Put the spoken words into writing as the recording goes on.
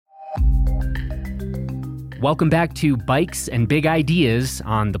Welcome back to Bikes and Big Ideas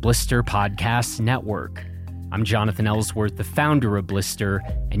on the Blister Podcast Network. I'm Jonathan Ellsworth, the founder of Blister,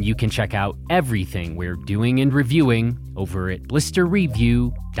 and you can check out everything we're doing and reviewing over at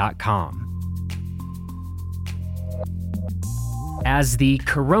blisterreview.com. As the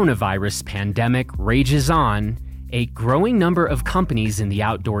coronavirus pandemic rages on, a growing number of companies in the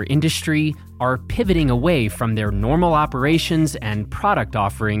outdoor industry are pivoting away from their normal operations and product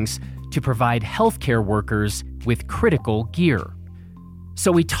offerings to provide healthcare workers with critical gear. So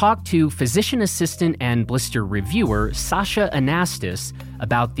we talked to physician assistant and blister reviewer Sasha Anastas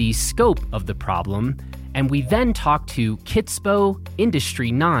about the scope of the problem, and we then talked to Kitspo,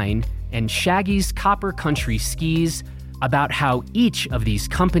 Industry 9, and Shaggy's Copper Country Skis about how each of these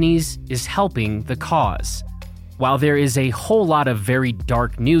companies is helping the cause. While there is a whole lot of very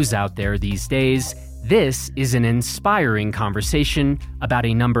dark news out there these days, this is an inspiring conversation about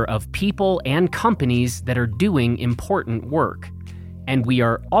a number of people and companies that are doing important work. And we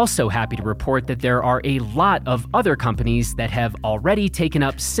are also happy to report that there are a lot of other companies that have already taken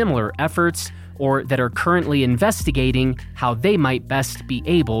up similar efforts or that are currently investigating how they might best be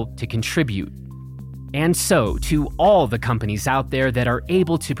able to contribute. And so, to all the companies out there that are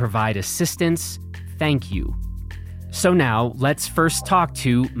able to provide assistance, thank you. So now, let's first talk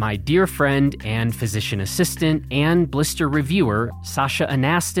to my dear friend and physician assistant and blister reviewer, Sasha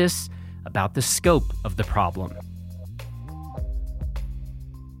Anastas, about the scope of the problem.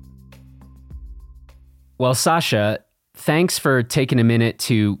 Well, Sasha, thanks for taking a minute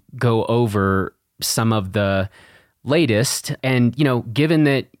to go over some of the latest. And, given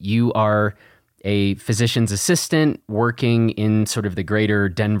that you are a physician's assistant working in sort of the greater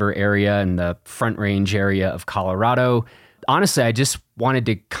Denver area and the Front Range area of Colorado, honestly, I just wanted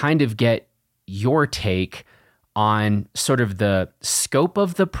to kind of get your take on sort of the scope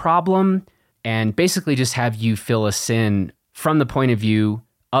of the problem and basically just have you fill us in from the point of view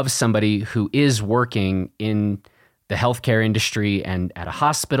of somebody who is working in the healthcare industry and at a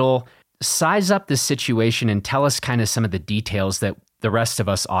hospital. Size up the situation and tell us kind of some of the details that the rest of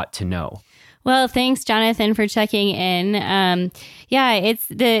us ought to know. Well, thanks, Jonathan, for checking in.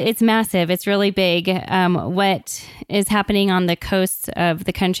 It's massive. It's really big. What is happening on the coasts of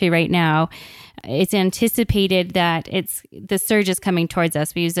the country right now, it's anticipated that the surge is coming towards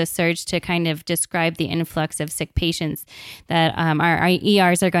us. We use the surge to kind of describe the influx of sick patients that our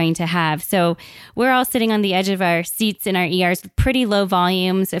ERs are going to have. So we're all sitting on the edge of our seats in our ERs with pretty low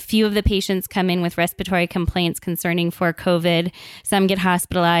volumes. A few of the patients come in with respiratory complaints concerning for COVID. Some get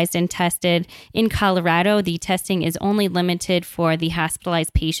hospitalized and tested. In Colorado, the testing is only limited for the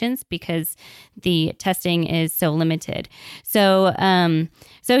hospitalized patients because the testing is so limited. So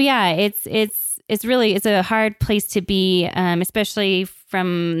it's a hard place to be, especially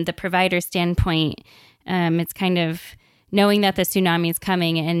from the provider standpoint. It's kind of knowing that the tsunami is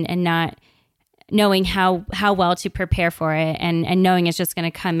coming and not knowing how well to prepare for it and knowing it's just going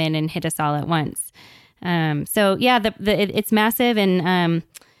to come in and hit us all at once. It's massive. And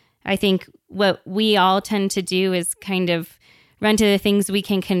I think what we all tend to do is kind of run to the things we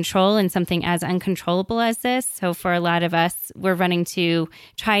can control and something as uncontrollable as this. So for a lot of us, we're running to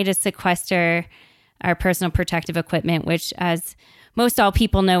try to sequester our personal protective equipment, which, as most all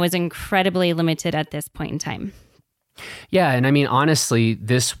people know, is incredibly limited at this point in time. Yeah. And I mean, honestly,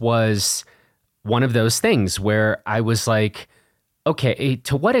 this was one of those things where I was like, okay,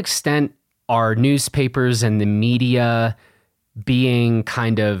 to what extent are newspapers and the media being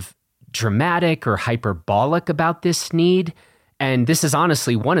kind of dramatic or hyperbolic about this need? And this is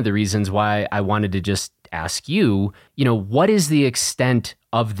honestly one of the reasons why I wanted to just ask you, what is the extent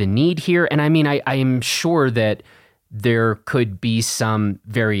of the need here? And I mean, I am sure that there could be some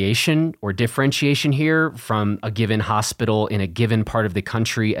variation or differentiation here from a given hospital in a given part of the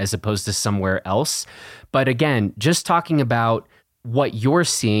country as opposed to somewhere else. But again, just talking about what you're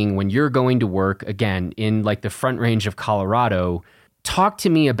seeing when you're going to work, again, in like the Front Range of Colorado, talk to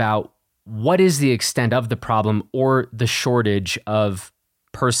me about what is the extent of the problem or the shortage of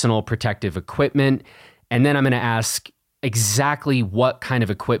personal protective equipment? And then I'm going to ask exactly what kind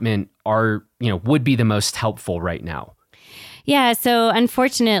of equipment would be the most helpful right now. Yeah, so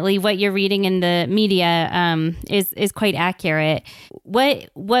unfortunately, what you're reading in the media is quite accurate.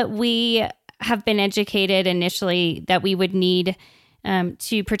 What we have been educated initially that we would need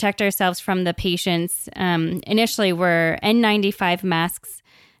to protect ourselves from the patients initially were N95 masks,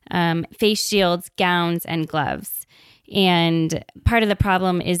 face shields, gowns, and gloves. And part of the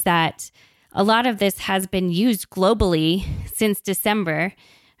problem is that a lot of this has been used globally since December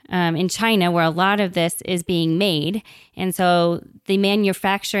in China, where a lot of this is being made. And so the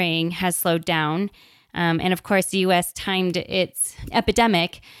manufacturing has slowed down. And of course, the U.S. timed its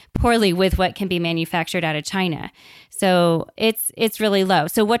epidemic poorly with what can be manufactured out of China. So it's really low.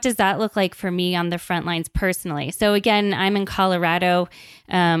 So what does that look like for me on the front lines personally? So again, I'm in Colorado.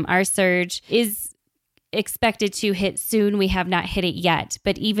 Our surge is expected to hit soon. We have not hit it yet.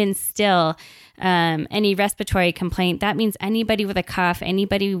 But even still, any respiratory complaint, that means anybody with a cough,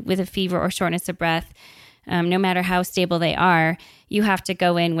 anybody with a fever or shortness of breath, no matter how stable they are, you have to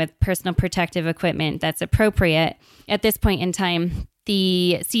go in with personal protective equipment that's appropriate. At this point in time,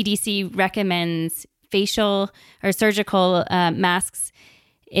 the CDC recommends facial or surgical masks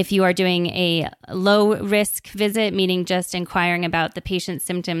if you are doing a low-risk visit, meaning just inquiring about the patient's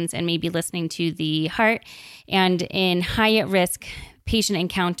symptoms and maybe listening to the heart. And in high-risk patient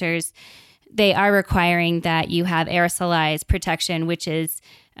encounters, they are requiring that you have aerosolized protection, which is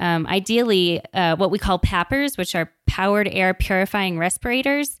ideally what we call PAPRs, which are powered air purifying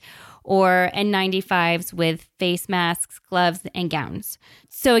respirators, or N95s with face masks, gloves, and gowns.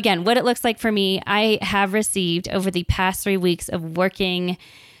 So again, what it looks like for me, I have received over the past 3 weeks of working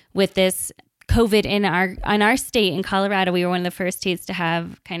with this COVID in our state in Colorado. We were one of the first states to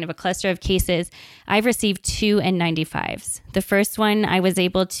have kind of a cluster of cases. I've received 2 N95s. The first one I was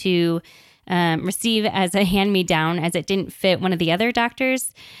able to receive as a hand-me-down, as it didn't fit one of the other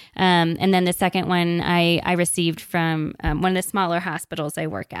doctors. And then the second one I received from one of the smaller hospitals I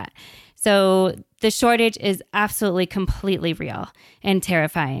work at. So the shortage is absolutely completely real and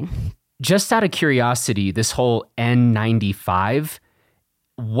terrifying. Just out of curiosity, this whole N95,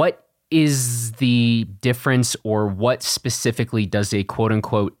 what is the difference, or what specifically does a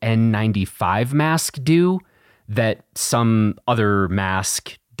quote-unquote N95 mask do that some other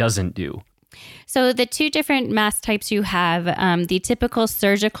mask doesn't do? So the 2 different mask types you have, the typical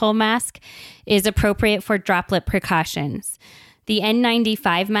surgical mask is appropriate for droplet precautions. The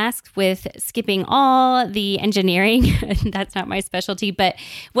N95 mask, with skipping all the engineering, that's not my specialty, but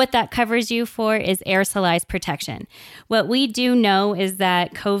what that covers you for is aerosolized protection. What we do know is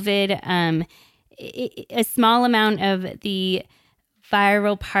that COVID, a small amount of the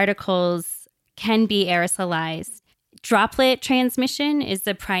viral particles can be aerosolized. Droplet transmission is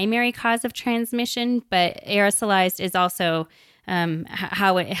the primary cause of transmission, but aerosolized is also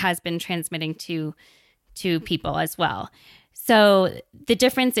how it has been transmitting to people as well. So the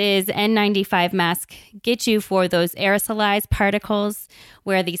difference is N95 mask gets you for those aerosolized particles,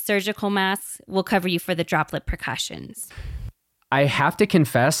 where the surgical masks will cover you for the droplet precautions. I have to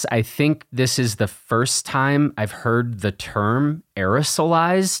confess, I think this is the first time I've heard the term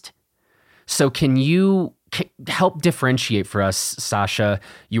aerosolized. So can you help differentiate for us, Sasha?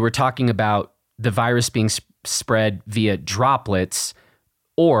 You were talking about the virus being spread via droplets,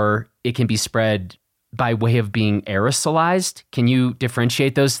 or it can be spread by way of being aerosolized. Can you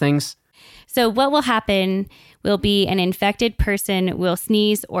differentiate those things? So what will happen will be an infected person will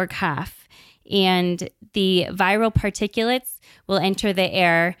sneeze or cough, and the viral particulates will enter the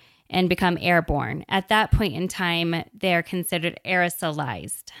air and become airborne. At that point in time, they're considered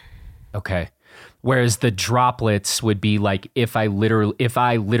aerosolized. Okay. Whereas the droplets would be like if I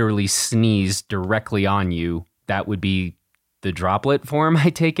literally sneeze directly on you, that would be the droplet form, I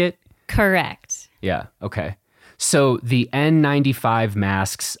take it? Correct. Yeah, okay. So the N95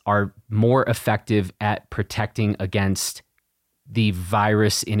 masks are more effective at protecting against the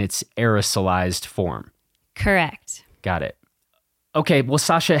virus in its aerosolized form. Correct. Got it. Okay, well,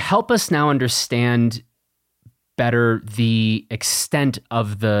 Sasha, help us now understand better the extent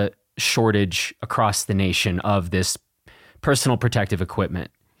of the shortage across the nation of this personal protective equipment.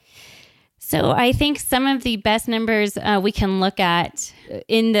 So I think some of the best numbers we can look at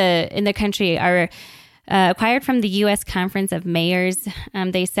in the country are acquired from the U.S. Conference of Mayors.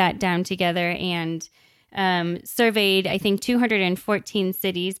 They sat down together and surveyed, I think, 214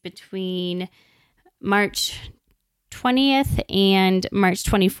 cities between March 20th and March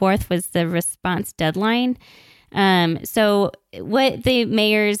 24th was the response deadline. So what the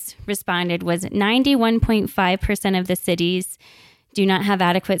mayors responded was 91.5% of the cities do not have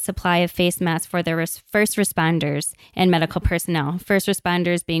adequate supply of face masks for their first responders and medical personnel. First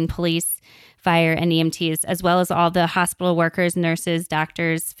responders being police, fire, and EMTs, as well as all the hospital workers, nurses,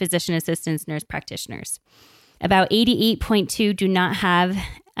 doctors, physician assistants, nurse practitioners. About 88.2% do not have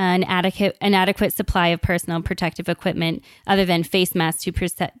an adequate supply of personal protective equipment other than face masks to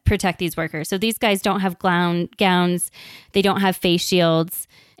protect these workers. So these guys don't have gowns, they don't have face shields.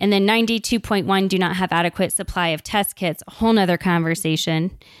 And then 92.1% do not have adequate supply of test kits, a whole nother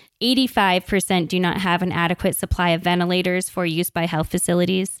conversation. 85% do not have an adequate supply of ventilators for use by health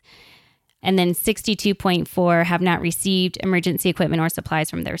facilities. And then 62.4% have not received emergency equipment or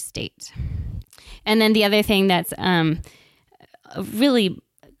supplies from their state. And then the other thing that's really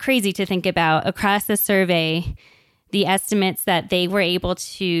crazy to think about, across the survey, the estimates that they were able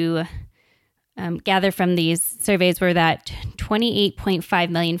to gather from these surveys were that 28.5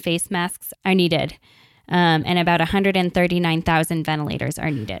 million face masks are needed, and about 139,000 ventilators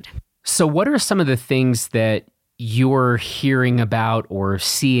are needed. So what are some of the things that you're hearing about or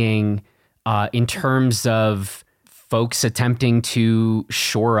seeing in terms of folks attempting to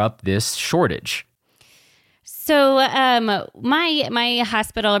shore up this shortage? So my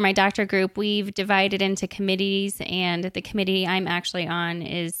hospital or my doctor group, we've divided into committees, and the committee I'm actually on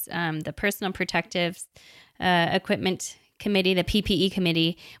is the Personal Protective Equipment Committee, the PPE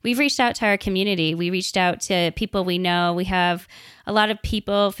committee. We've reached out to our community. We reached out to people we know. We have a lot of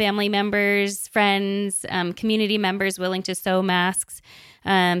people, family members, friends, community members willing to sew masks,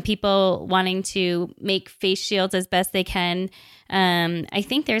 people wanting to make face shields as best they can. I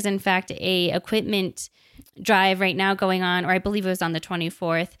think there's, in fact, a equipment drive right now going on, or I believe it was on the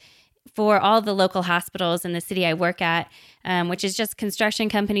 24th, for all the local hospitals in the city I work at, which is just construction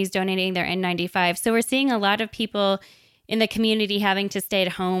companies donating their N95. So we're seeing a lot of people in the community having to stay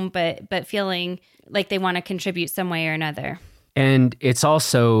at home, but feeling like they want to contribute some way or another. And it's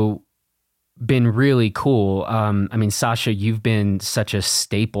also been really cool. I mean, Sasha, you've been such a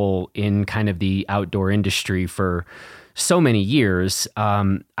staple in kind of the outdoor industry for so many years.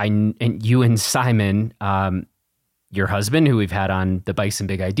 And you and Simon, your husband, who we've had on the Bikes and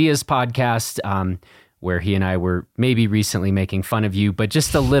Big Ideas podcast, where he and I were maybe recently making fun of you, but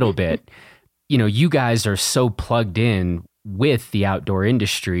just a little bit. You know, you guys are so plugged in with the outdoor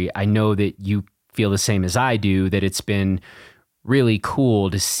industry. I know that you feel the same as I do, that it's been really cool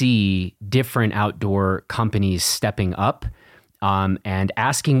to see different outdoor companies stepping up and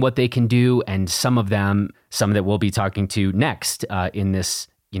asking what they can do. And some that we'll be talking to next in this,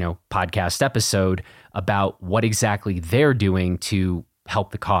 podcast episode about what exactly they're doing to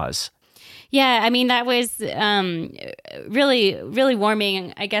help the cause. Yeah, I mean, that was really, really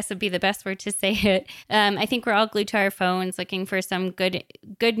warming, I guess would be the best word to say it. I think we're all glued to our phones looking for some good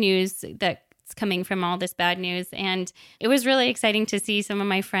news that's coming from all this bad news. And it was really exciting to see some of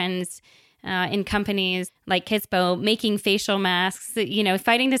my friends in companies like Kitspo making facial masks,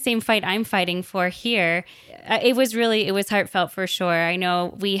 fighting the same fight I'm fighting for here. It was heartfelt for sure. I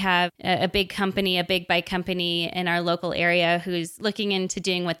know we have a big bike company in our local area who's looking into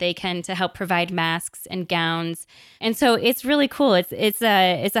doing what they can to help provide masks and gowns. And so it's really cool. It's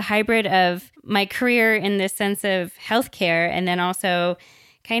a hybrid of my career in the sense of healthcare, and then also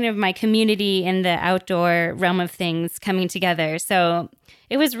kind of my community in the outdoor realm of things coming together. So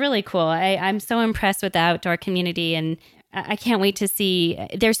it was really cool. I'm so impressed with the outdoor community, and I can't wait to see.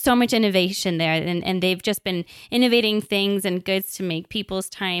 There's so much innovation there, and they've just been innovating things and goods to make people's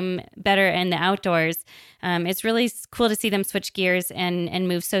time better in the outdoors. It's really cool to see them switch gears and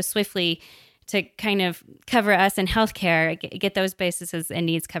move so swiftly to kind of cover us in healthcare, get those bases and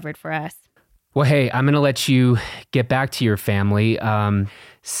needs covered for us. Well, hey, I'm going to let you get back to your family.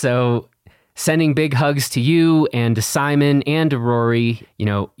 So sending big hugs to you and to Simon and to Rory.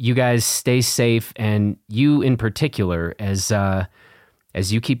 You guys stay safe, and you in particular, as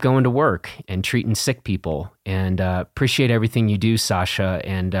you keep going to work and treating sick people. And appreciate everything you do, Sasha,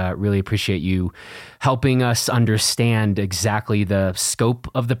 and really appreciate you helping us understand exactly the scope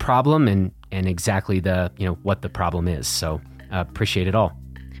of the problem and exactly the what the problem is. So appreciate it all.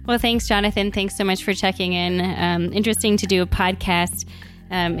 Well, thanks, Jonathan. Thanks so much for checking in. Interesting to do a podcast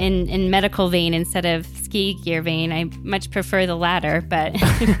in medical vein instead of ski gear vein. I much prefer the latter, but...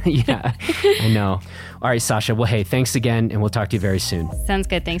 Yeah, I know. All right, Sasha. Well, hey, thanks again, and we'll talk to you very soon. Sounds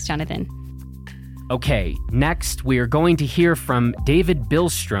good. Thanks, Jonathan. Okay, next we are going to hear from David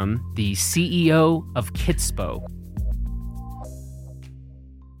Billstrom, the CEO of Kitspo.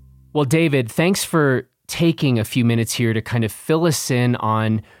 Well, David, thanks for taking a few minutes here to kind of fill us in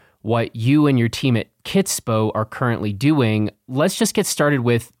on what you and your team at Kitspo are currently doing. Let's just get started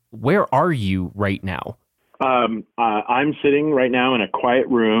with, where are you right now? I'm sitting right now in a quiet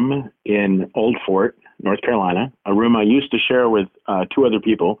room in Old Fort, North Carolina, a room I used to share with 2 other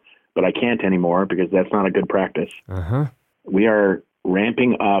people, but I can't anymore because that's not a good practice. Uh-huh. We are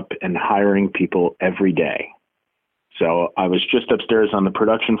ramping up and hiring people every day. So I was just upstairs on the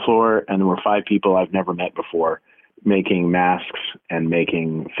production floor, and there were 5 people I've never met before making masks and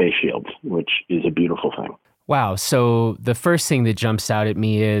making face shields, which is a beautiful thing. Wow. So the first thing that jumps out at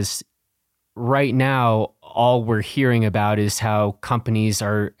me is, right now, all we're hearing about is how companies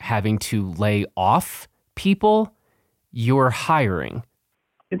are having to lay off people. You're hiring.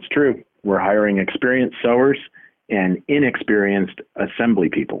 It's true. We're hiring experienced sewers and inexperienced assembly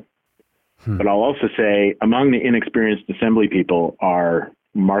people. But I'll also say among the inexperienced assembly people are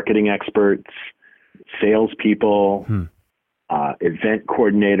marketing experts, salespeople, event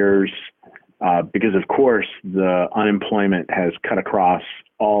coordinators, because of course the unemployment has cut across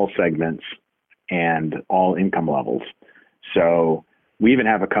all segments and all income levels. So we even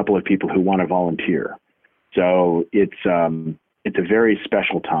have a couple of people who want to volunteer. So it's a very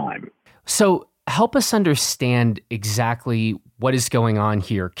special time. So help us understand exactly what is going on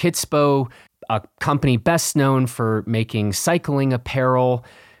here. Kitspo, a company best known for making cycling apparel.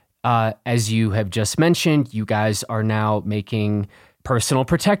 As you have just mentioned, you guys are now making personal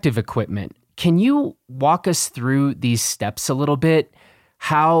protective equipment. Can you walk us through these steps a little bit?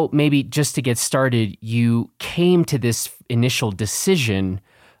 How, maybe just to get started, you came to this initial decision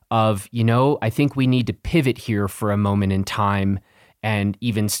of, I think we need to pivot here for a moment in time and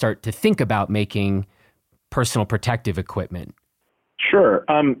even start to think about making personal protective equipment? Sure.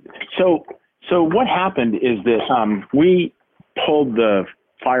 So what happened is that we pulled the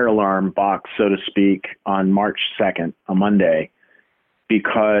fire alarm box, so to speak, on March 2nd, a Monday,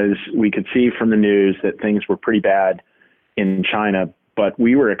 because we could see from the news that things were pretty bad in China, but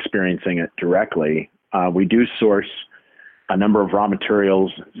we were experiencing it directly. We do source a number of raw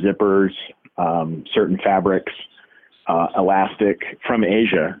materials, zippers, certain fabrics, elastic from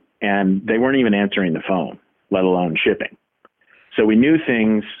Asia, and they weren't even answering the phone, let alone shipping. So we knew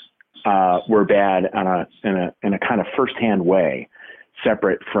things were bad in a kind of firsthand way,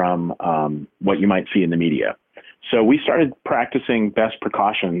 separate from what you might see in the media. So we started practicing best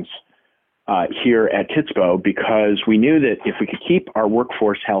precautions here at Kitspo because we knew that if we could keep our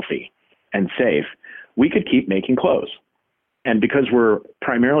workforce healthy and safe, we could keep making clothes. And because we're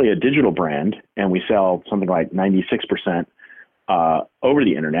primarily a digital brand and we sell something like 96% over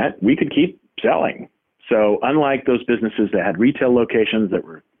the internet, we could keep selling. So unlike those businesses that had retail locations that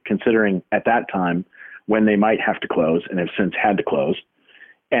were considering at that time when they might have to close and have since had to close,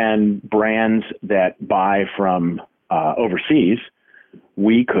 and brands that buy from overseas,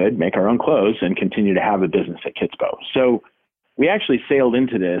 we could make our own clothes and continue to have a business at Kitspo. So we actually sailed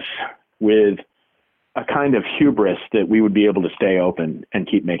into this with a kind of hubris that we would be able to stay open and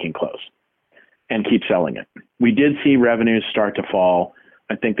keep making clothes and keep selling it. We did see revenues start to fall.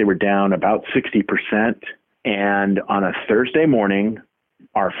 I think they were down about 60%. And on a Thursday morning,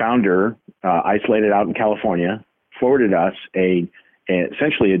 our founder, isolated out in California, forwarded us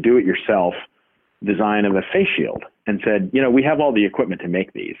essentially a do-it-yourself design of a face shield and said, we have all the equipment to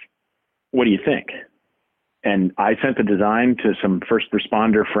make these. What do you think? And I sent the design to some first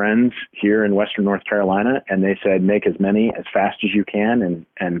responder friends here in Western North Carolina, and they said, make as many as fast as you can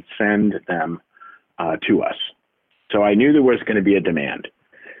and send them to us. So I knew there was going to be a demand.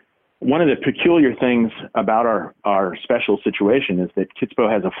 One of the peculiar things about our special situation is that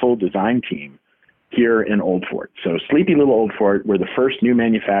Kitspo has a full design team here in Old Fort. So sleepy little Old Fort, we're the first new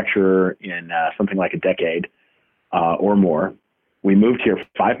manufacturer in something like a decade or more. We moved here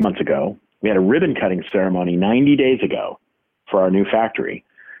 5 months ago. We had a ribbon cutting ceremony 90 days ago for our new factory.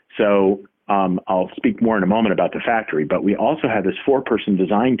 So I'll speak more in a moment about the factory, but we also have this 4-person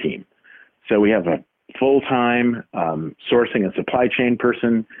design team. So we have a full-time sourcing and supply chain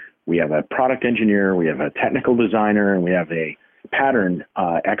person. We have a product engineer. We have a technical designer, and we have a pattern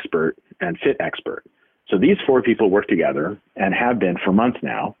expert and fit expert. So these 4 people work together and have been for months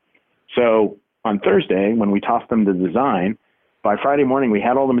now. So on Thursday, when we tossed them the design, by Friday morning, we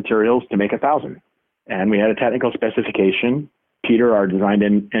had all the materials to make 1,000. And we had a technical specification. Peter, our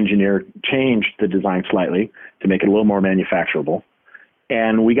design engineer, changed the design slightly to make it a little more manufacturable.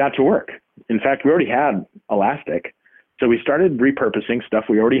 And we got to work. In fact, we already had elastic. So we started repurposing stuff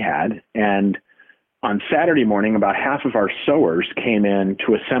we already had. And on Saturday morning, about half of our sewers came in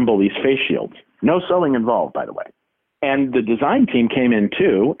to assemble these face shields. No sewing involved, by the way. And the design team came in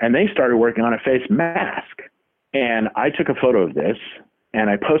too, and they started working on a face mask. And I took a photo of this, and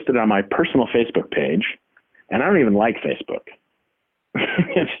I posted it on my personal Facebook page. And I don't even like Facebook.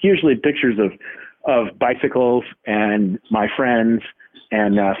 It's usually pictures of bicycles and my friends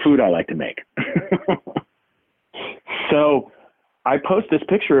and food I like to make. So I post this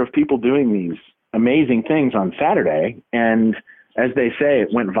picture of people doing these amazing things on Saturday, and as they say,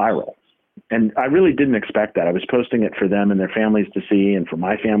 it went viral. And I really didn't expect that. I was posting it for them and their families to see and for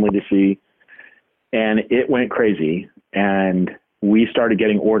my family to see. And it went crazy, and we started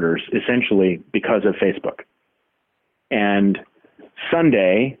getting orders essentially because of Facebook. And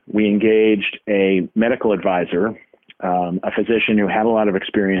Sunday, we engaged a medical advisor, a physician who had a lot of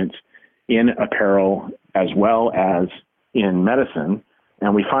experience in apparel as well as in medicine,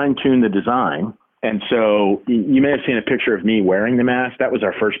 and we fine-tuned the design. And so you may have seen a picture of me wearing the mask. That was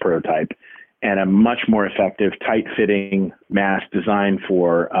our first prototype. and a much more effective, tight-fitting mask designed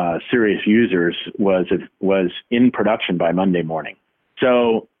for serious users was in production by Monday morning.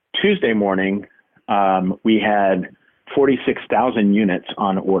 So Tuesday morning, we had 46,000 units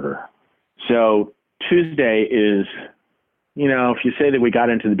on order. So Tuesday is, if you say that we got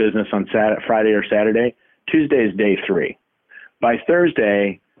into the business on Friday or Saturday, Tuesday is day 3. By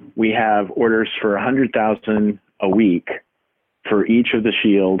Thursday, we have orders for 100,000 a week for each of the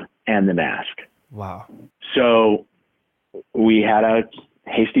shield and the mask. Wow. So we had a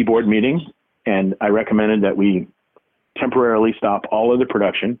hasty board meeting, and I recommended that we temporarily stop all of the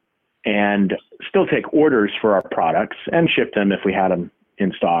production and still take orders for our products and ship them if we had them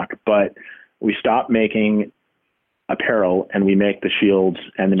in stock. But we stopped making apparel and we make the shields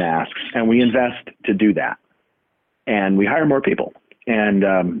and the masks, and we invest to do that. And we hire more people. And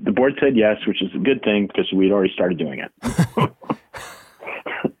the board said yes, which is a good thing because we'd already started doing it.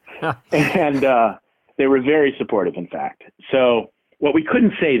 And they were very supportive, in fact. So what we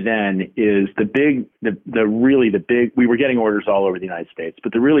couldn't say then is we were getting orders all over the United States,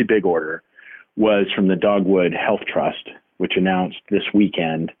 but the really big order was from the Dogwood Health Trust, which announced this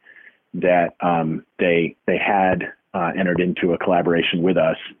weekend that they had entered into a collaboration with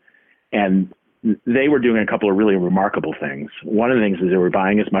us. And they were doing a couple of really remarkable things. One of the things is they were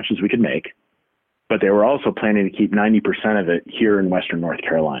buying as much as we could make, but they were also planning to keep 90% of it here in Western North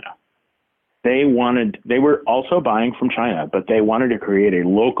Carolina. They were also buying from China, but they wanted to create a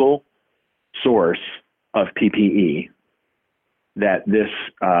local source of PPE that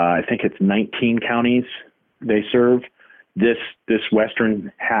I think it's 19 counties they serve. This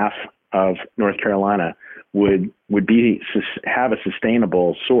western half of North Carolina would have a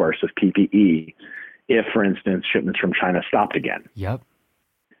sustainable source of PPE if, for instance, shipments from China stopped again. Yep.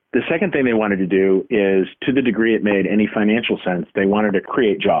 The second thing they wanted to do is, to the degree it made any financial sense, they wanted to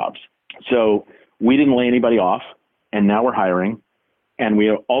create jobs. So we didn't lay anybody off, and now we're hiring. And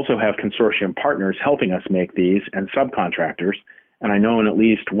we also have consortium partners helping us make these and subcontractors. And I know in at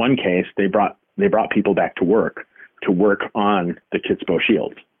least one case, they brought people back to work on the Kitspo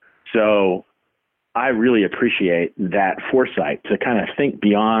shields. So I really appreciate that foresight to kind of think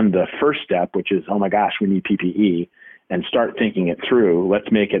beyond the first step, which is, oh my gosh, we need PPE, and start thinking it through.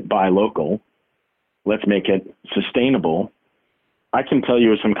 Let's make it buy local. Let's make it sustainable. I can tell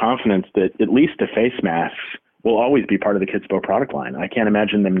you with some confidence that at least the face masks will always be part of the Kitspo product line. I can't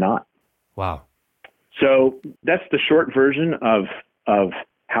imagine them not. Wow. So that's the short version of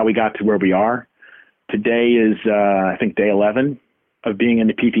how we got to where we are. Today is, I think, day 11 of being in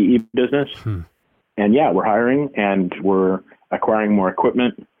the PPE business. And yeah, we're hiring and we're acquiring more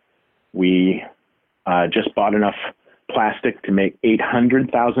equipment. We just bought enough plastic to make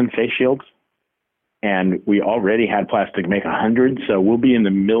 800,000 face shields. And we already had plastic to make 100. So we'll be in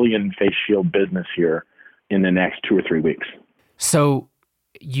the million face shield business here in the next 2 or 3 weeks. So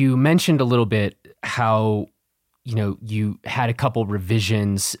you mentioned a little bit how, you had a couple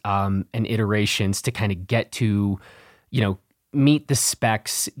revisions and iterations to kind of get to, meet the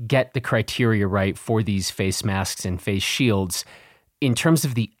specs, get the criteria right for these face masks and face shields. In terms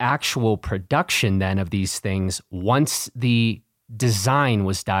of the actual production then of these things, once the design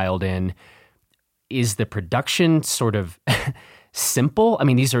was dialed in, is the production sort of simple? I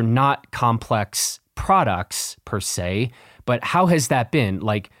mean, these are not complex products per se, but how has that been?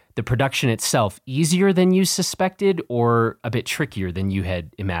 Like the production itself, easier than you suspected or a bit trickier than you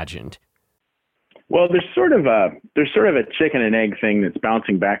had imagined? Well, there's sort of a chicken and egg thing that's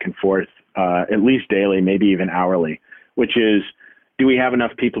bouncing back and forth, at least daily, maybe even hourly, which is, do we have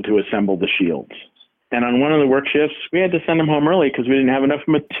enough people to assemble the shields? And on one of the work shifts, we had to send them home early because we didn't have enough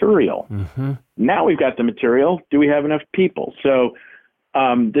material. Mm-hmm. Now we've got the material. Do we have enough people? So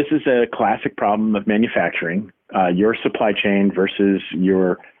this is a classic problem of manufacturing, your supply chain versus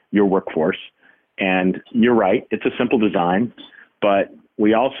your workforce. And you're right, it's a simple design, but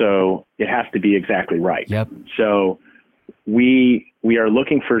it has to be exactly right. Yep. So we are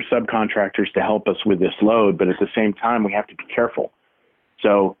looking for subcontractors to help us with this load, but at the same time, we have to be careful.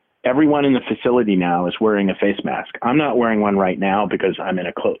 So everyone in the facility now is wearing a face mask. I'm not wearing one right now because I'm in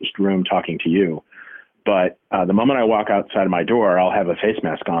a closed room talking to you. But the moment I walk outside of my door, I'll have a face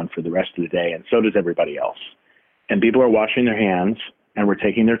mask on for the rest of the day, and so does everybody else. And people are washing their hands, and we're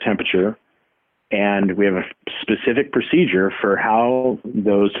taking their temperature, and we have a specific procedure for how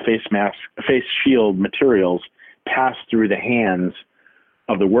those face shield materials pass through the hands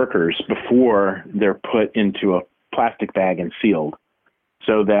of the workers before they're put into a plastic bag and sealed,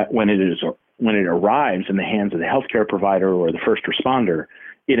 so that when it arrives in the hands of the healthcare provider or the first responder,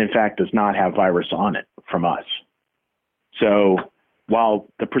 it in fact does not have virus on it from us. So while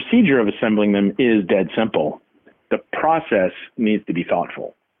the procedure of assembling them is dead simple, the process needs to be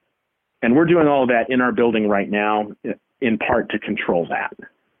thoughtful. And we're doing all of that in our building right now, in part to control that.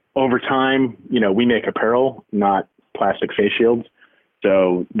 Over time, we make apparel, not plastic face shields.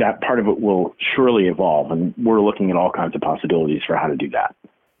 So that part of it will surely evolve. And we're looking at all kinds of possibilities for how to do that.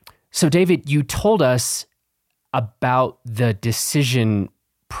 So David, you told us about the decision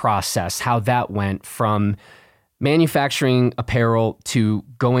process, how that went from manufacturing apparel to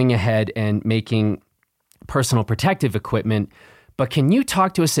going ahead and making personal protective equipment. But can you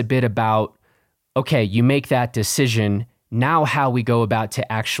talk to us a bit about, okay, you make that decision, now how we go about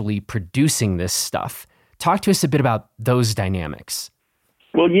to actually producing this stuff? Talk to us a bit about those dynamics.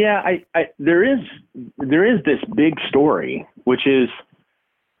 Well, yeah, there is this big story, which is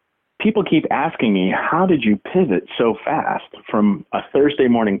people keep asking me, how did you pivot so fast from a Thursday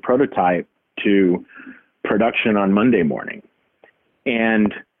morning prototype to production on Monday morning?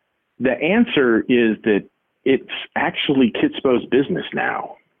 And the answer is that it's actually Kitspo's business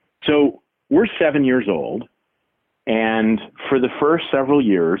now. So we're 7 years old, and for the first several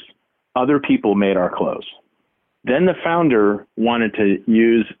years, other people made our clothes. Then the founder wanted to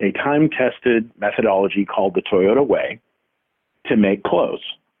use a time-tested methodology called the Toyota Way to make clothes.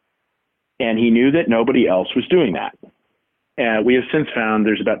 And he knew that nobody else was doing that. We have since found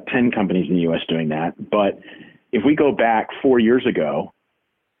there's about 10 companies in the U.S. doing that. But if we go back 4 years ago,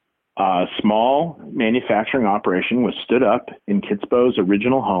 a small manufacturing operation was stood up in Kitspo's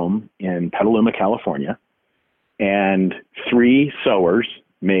original home in Petaluma, California, and 3 sewers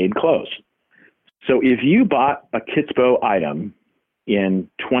made clothes. So if you bought a Kitspo item in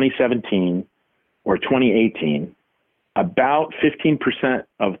 2017 or 2018, about 15%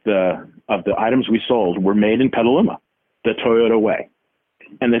 of the items we sold were made in Petaluma, the Toyota Way.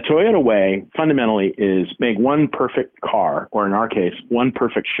 And the Toyota Way fundamentally is make one perfect car, or in our case, one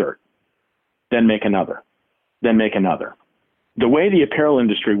perfect shirt, then make another, then make another. The way the apparel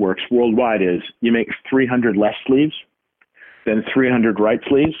industry works worldwide is you make 300 left sleeves, then 300 right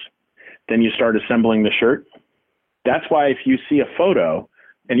sleeves, then you start assembling the shirt. That's why if you see a photo,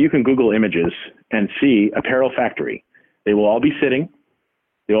 and you can Google images and see apparel factory, they will all be sitting.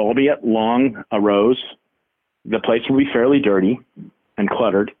 They'll all be at long rows. The place will be fairly dirty and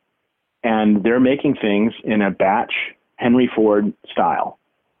cluttered. And they're making things in a batch Henry Ford style.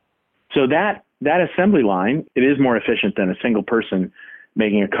 So that assembly line, it is more efficient than a single person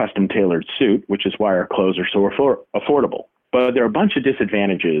making a custom tailored suit, which is why our clothes are so affordable. But there are a bunch of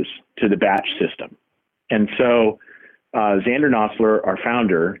disadvantages to the batch system. And so Xander Nosler, our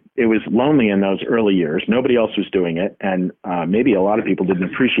founder, it was lonely in those early years. Nobody else was doing it, and maybe a lot of people didn't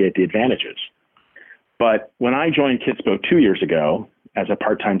appreciate the advantages. But when I joined Kitspo 2 years ago as a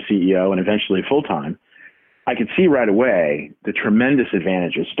part-time CEO and eventually full-time, I could see right away the tremendous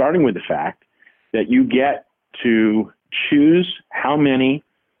advantages, starting with the fact that you get to choose how many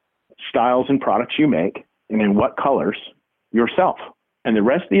styles and products you make and in what colors yourself. And the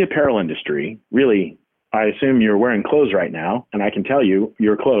rest of the apparel industry, really, I assume you're wearing clothes right now, and I can tell you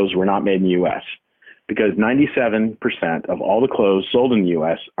your clothes were not made in the U.S. because 97% of all the clothes sold in the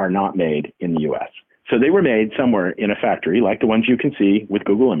U.S. are not made in the U.S. So they were made somewhere in a factory like the ones you can see with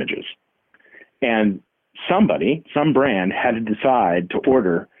Google Images. And some brand had to decide to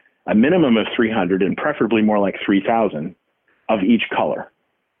order a minimum of 300 and preferably more like 3,000 of each color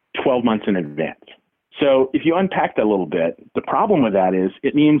 12 months in advance. So if you unpack that a little bit, the problem with that is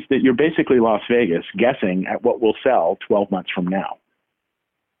it means that you're basically Las Vegas guessing at what will sell 12 months from now,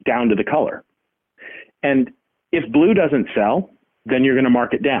 down to the color. And if blue doesn't sell, then you're going to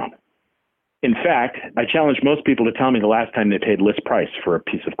mark it down. In fact, I challenge most people to tell me the last time they paid list price for a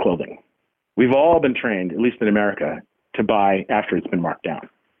piece of clothing. We've all been trained, at least in America, to buy after it's been marked down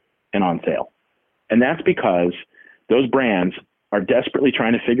and on sale. And that's because those brands are desperately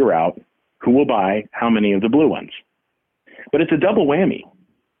trying to figure out who will buy how many of the blue ones. But it's a double whammy.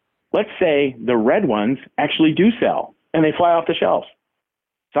 Let's say the red ones actually do sell and they fly off the shelves.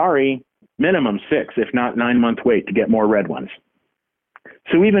 Sorry, minimum 6, if not 9-month wait to get more red ones.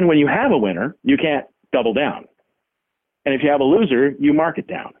 So even when you have a winner, you can't double down. And if you have a loser, you mark it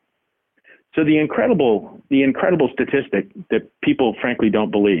down. So the incredible statistic that people frankly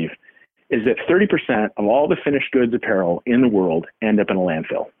don't believe is that 30% of all the finished goods apparel in the world end up in a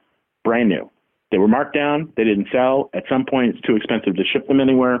landfill. Brand new. They were marked down, they didn't sell. At some point, it's too expensive to ship them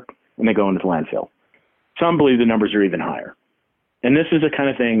anywhere, and they go into the landfill. Some believe the numbers are even higher. And this is the kind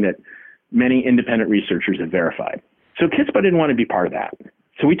of thing that many independent researchers have verified. So Kitspo didn't want to be part of that.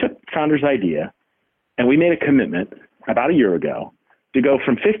 So we took founder's idea, and we made a commitment about a year ago to go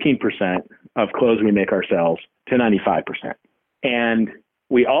from 15% of clothes we make ourselves to 95%. And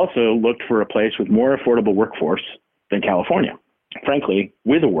we also looked for a place with more affordable workforce than California. Frankly,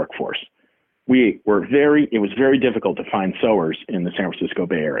 with a workforce. It was very difficult to find sewers in the San Francisco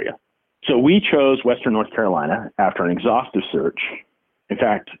Bay Area. So we chose Western North Carolina after an exhaustive search. In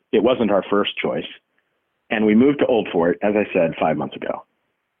fact, it wasn't our first choice. And we moved to Old Fort, as I said, 5 months ago.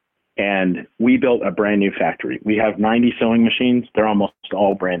 And we built a brand new factory. We have 90 sewing machines. They're almost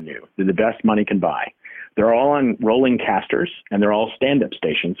all brand new. They're the best money can buy. They're all on rolling casters, and they're all stand-up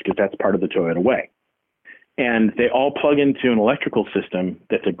stations because that's part of the Toyota way. And they all plug into an electrical system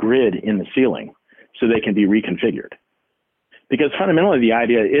that's a grid in the ceiling so they can be reconfigured. Because fundamentally, the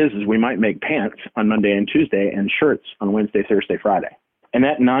idea is we might make pants on Monday and Tuesday and shirts on Wednesday, Thursday, Friday. And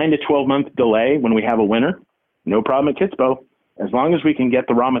that 9 to 12 month delay when we have a winter, no problem at Kitspo. As long as we can get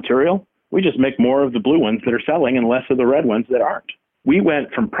the raw material, we just make more of the blue ones that are selling and less of the red ones that aren't. We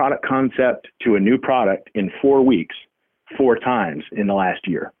went from product concept to a new product in 4 weeks, 4 times in the last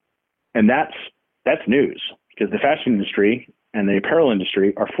year. And that's news, because the fashion industry and the apparel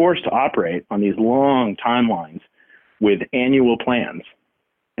industry are forced to operate on these long timelines with annual plans.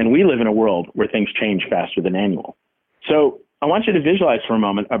 And we live in a world where things change faster than annual. So I want you to visualize for a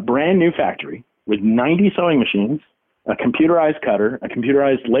moment a brand new factory with 90 sewing machines, a computerized cutter, a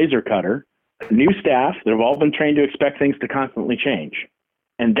computerized laser cutter, new staff that have all been trained to expect things to constantly change.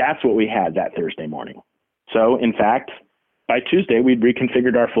 And that's what we had that Thursday morning. So in fact, by Tuesday, we'd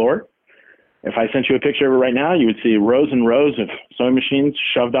reconfigured our floor. If I sent you a picture of it right now, you would see rows and rows of sewing machines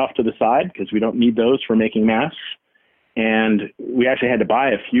shoved off to the side because we don't need those for making masks. And we actually had to buy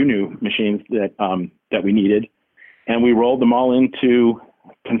a few new machines that we needed. And we rolled them all into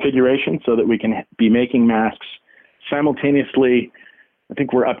configuration so that we can be making masks simultaneously. I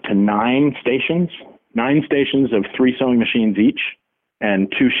think we're up to 9 stations of 3 sewing machines each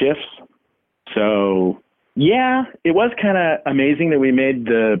and 2 shifts. So yeah, it was kind of amazing that we made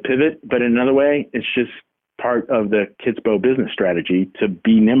the pivot, but in another way, it's just part of the Kitspo business strategy to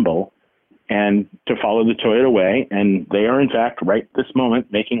be nimble and to follow the Toyota way. And they are, in fact, right this moment,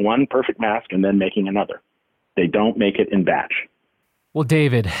 making one perfect mask and then making another. They don't make it in batch. Well,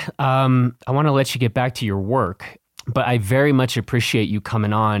 David, I want to let you get back to your work, but I very much appreciate you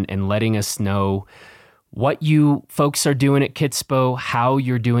coming on and letting us know what you folks are doing at Kitspo, how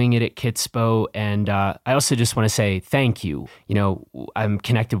you're doing it at Kitspo. And I also just want to say thank you. You know, I'm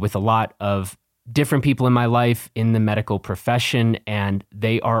connected with a lot of different people in my life in the medical profession, and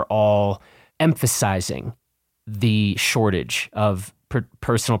they are all emphasizing the shortage of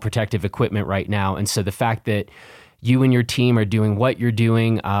personal protective equipment right now. And so the fact that you and your team are doing what you're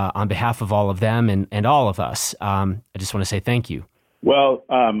doing on behalf of all of them and all of us, I just want to say thank you. Well,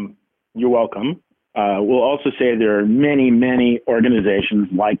 you're welcome. We'll also say there are many, many organizations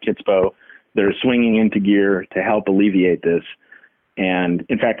like Kitspo that are swinging into gear to help alleviate this. And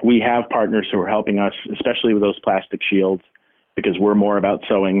in fact, we have partners who are helping us, especially with those plastic shields, because we're more about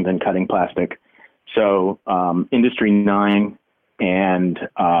sewing than cutting plastic. So Industry 9 and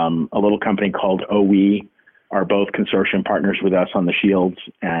a little company called OE are both consortium partners with us on the shields.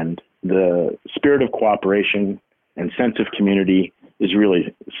 And the spirit of cooperation and sense of community is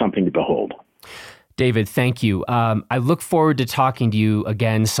really something to behold. David, thank you. I look forward to talking to you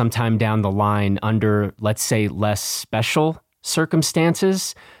again sometime down the line under, let's say, less special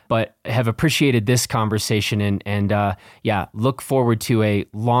circumstances, but have appreciated this conversation and look forward to a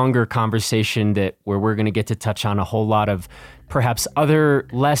longer conversation where we're going to get to touch on a whole lot of perhaps other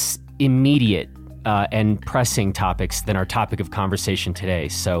less immediate and pressing topics than our topic of conversation today.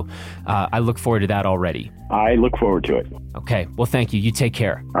 So I look forward to that already. I look forward to it. Okay. Well, thank you. You take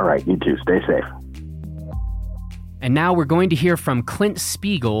care. All right. You too. Stay safe. And now we're going to hear from Clint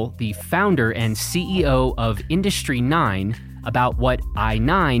Spiegel, the founder and CEO of Industry 9, about what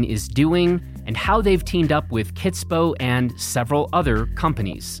I9 is doing and how they've teamed up with Kitspo and several other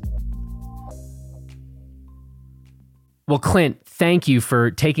companies. Well, Clint, thank you for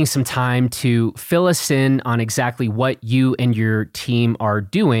taking some time to fill us in on exactly what you and your team are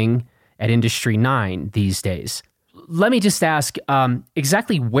doing at Industry 9 these days. Let me just ask,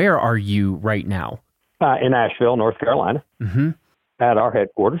 exactly where are you right now? In Asheville, North Carolina, at our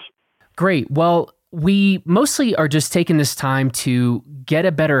headquarters. Great. Well, we mostly are just taking this time to get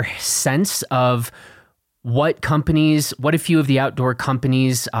a better sense of what a few of the outdoor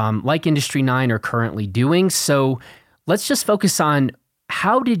companies like Industry 9 are currently doing. So let's just focus on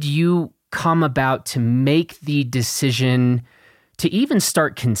how did you come about to make the decision to even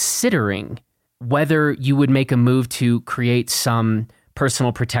start considering whether you would make a move to create some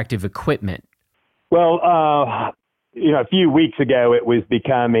personal protective equipment? Well, a few weeks ago, it was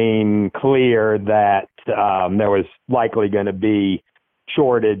becoming clear that there was likely going to be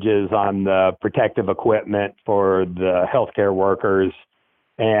shortages on the protective equipment for the healthcare workers.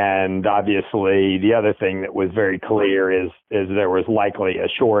 And obviously, the other thing that was very clear is there was likely a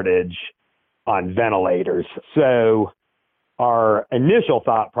shortage on ventilators. So our initial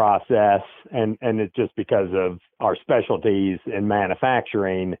thought process, and it's just because of our specialties in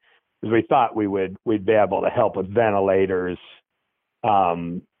manufacturing, is we thought we'd be able to help with ventilators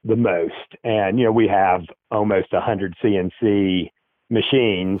the most. And, we have almost 100 CNC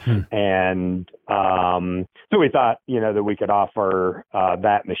machines. And so we thought, that we could offer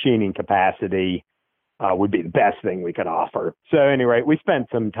that machining capacity would be the best thing we could offer. So anyway, we spent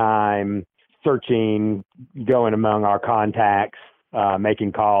some time searching, going among our contacts,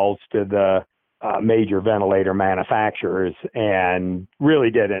 making calls to the major ventilator manufacturers, and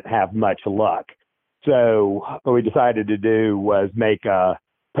really didn't have much luck. So what we decided to do was make a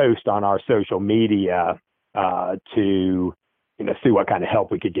post on our social media to see what kind of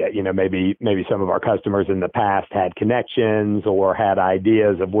help we could get. Maybe some of our customers in the past had connections or had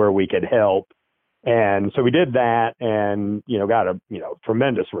ideas of where we could help. And so we did that and, got a,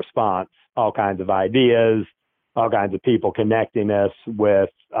 tremendous response, all kinds of ideas, all kinds of people connecting us with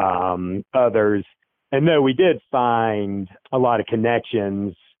others. And though we did find a lot of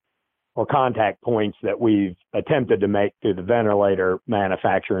connections or contact points that we've attempted to make through the ventilator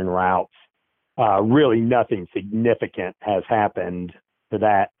manufacturing routes, really nothing significant has happened to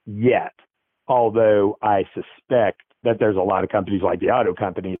that yet. Although I suspect that there's a lot of companies like the auto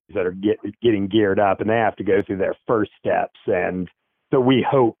companies that are getting geared up and they have to go through their first steps. And so we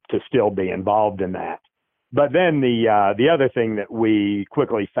hope to still be involved in that. But then the other thing that we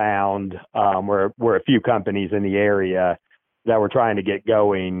quickly found were a few companies in the area that were trying to get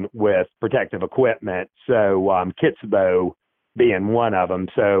going with protective equipment. So Kitsbo being one of them.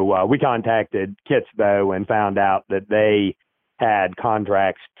 So we contacted Kitsbo and found out that they had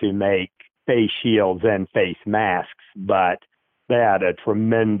contracts to make face shields and face masks, but they had a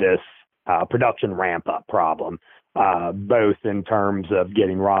tremendous production ramp-up problem, both in terms of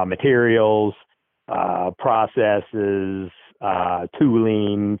getting raw materials, processes,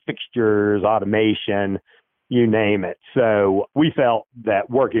 tooling, fixtures, automation, you name it. So we felt that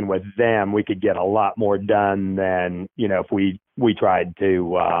working with them, we could get a lot more done than, if we tried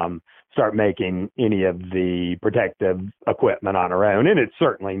to start making any of the protective equipment on our own. And it's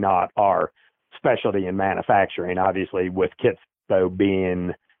certainly not our specialty in manufacturing, obviously, with Kitsbo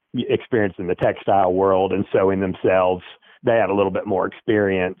being experienced in the textile world and sewing themselves. They had a little bit more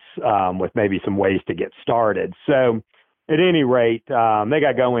experience with maybe some ways to get started. So at any rate, they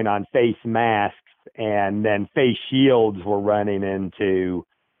got going on face masks, and then face shields were running into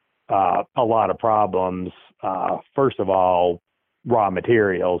a lot of problems. First of all, raw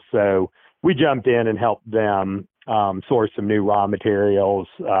materials. So we jumped in and helped them source some new raw materials,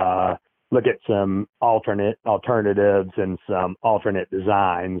 look at some alternatives and some alternate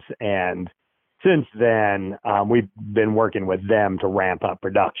designs. And since then, we've been working with them to ramp up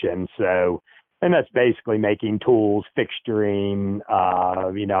production. So, and that's basically making tools, fixturing.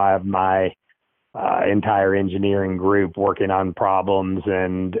 I have my entire engineering group working on problems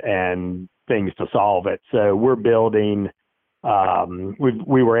and things to solve it. So we're building.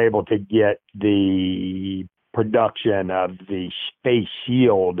 We were able to get the production of the face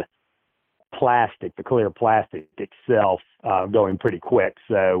shield plastic, the clear plastic itself, going pretty quick.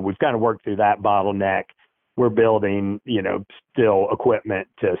 So we've kind of worked through that bottleneck. We're building, still equipment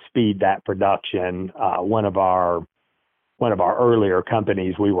to speed that production. One of our earlier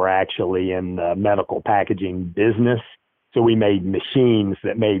companies, we were actually in the medical packaging business. So we made machines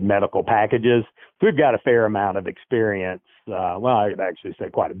that made medical packages. So we've got a fair amount of experience. I'd actually say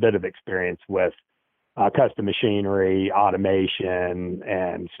quite a bit of experience with custom machinery, automation,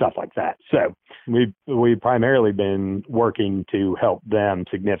 and stuff like that. So we've primarily been working to help them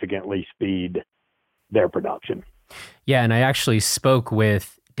significantly speed their production. Yeah, and I actually spoke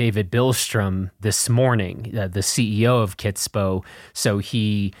with David Billstrom this morning, the CEO of Kitsbo. So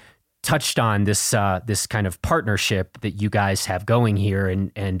he touched on this kind of partnership that you guys have going here,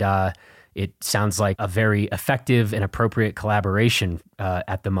 and it sounds like a very effective and appropriate collaboration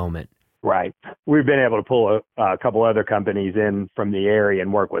at the moment. Right. We've been able to pull a couple other companies in from the area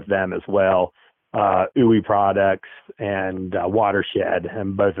and work with them as well. UI Products and Watershed,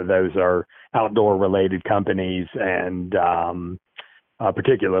 and both of those are outdoor-related companies, and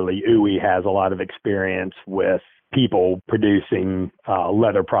particularly UI has a lot of experience with people producing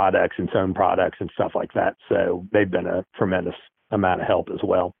leather products and sewn products and stuff like that. So they've been a tremendous amount of help as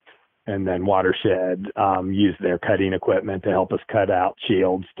well. and then Watershed used their cutting equipment to help us cut out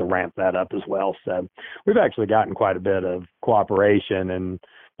shields to ramp that up as well. So we've actually gotten quite a bit of cooperation, and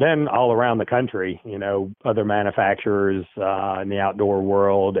then all around the country, other manufacturers in the outdoor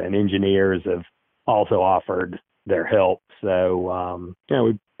world and engineers have also offered their help. So,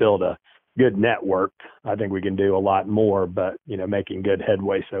 we built a good network. I think we can do a lot more, but, making good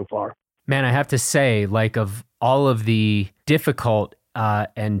headway so far. Man, I have to say, of all of the difficult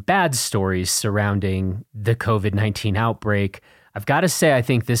and bad stories surrounding the COVID-19 outbreak, I've got to say, I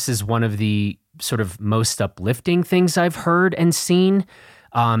think this is one of the sort of most uplifting things I've heard and seen,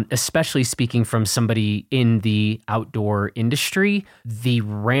 especially speaking from somebody in the outdoor industry. The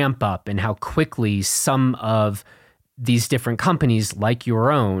ramp up and how quickly some of these different companies like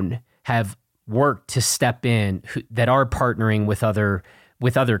your own have worked to step in that are partnering with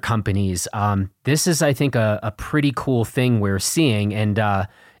other companies. This is, I think, a pretty cool thing we're seeing and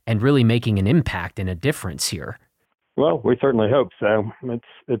really making an impact and a difference here. Well, we certainly hope so.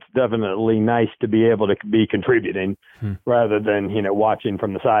 It's definitely nice to be able to be contributing rather than, watching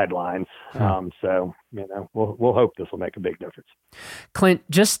from the sidelines. So, we'll hope this will make a big difference. Clint,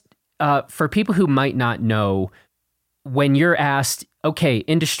 just for people who might not know, when you're asked, okay,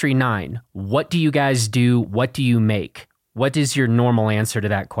 Industry 9, what do you guys do? What do you make? What is your normal answer to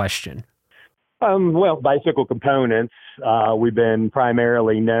that question? Well, bicycle components. We've been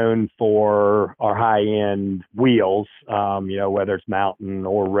primarily known for our high-end wheels, whether it's mountain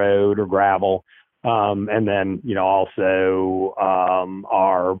or road or gravel. And then, also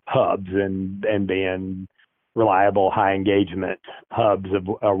our hubs and being reliable, high engagement hubs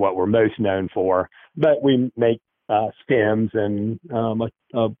are what we're most known for. But we make stems and a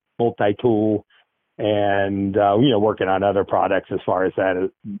multi-tool and, working on other products as far as that is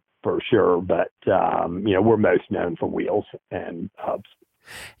for sure. But, we're most known for wheels and hubs.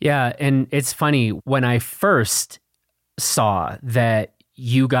 Yeah. And it's funny, when I first saw that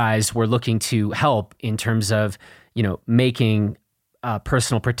you guys were looking to help in terms of, making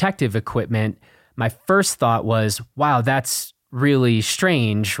personal protective equipment, my first thought was, wow, that's really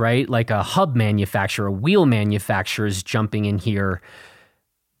strange, right? Like a hub manufacturer, a wheel manufacturer is jumping in here.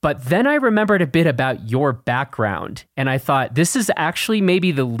 But then I remembered a bit about your background, and I thought this is actually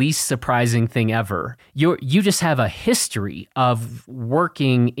maybe the least surprising thing ever. You just have a history of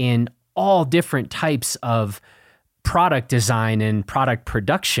working in all different types of product design and product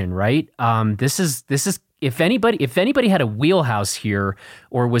production, right? This is if anybody had a wheelhouse here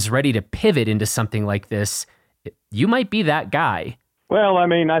or was ready to pivot into something like this, you might be that guy. Well,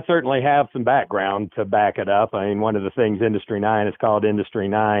 I certainly have some background to back it up. One of the things Industry 9 is called Industry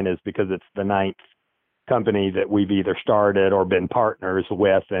 9 is because it's the 9th company that we've either started or been partners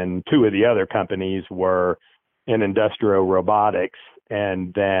with, and 2 of the other companies were in industrial robotics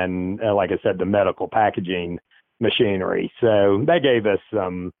and then, like I said, the medical packaging machinery. So that gave us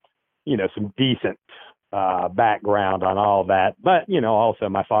some decent background on all that. But, also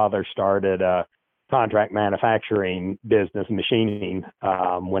my father started a contract manufacturing business, machining,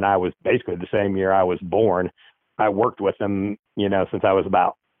 when I was basically the same year I was born. I worked with them, since I was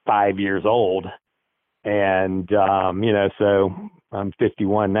about 5 years old. And, so I'm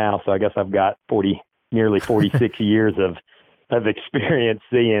 51 now. So I guess I've got nearly 46 years of experience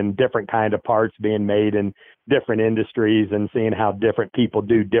seeing different kind of parts being made in different industries and seeing how different people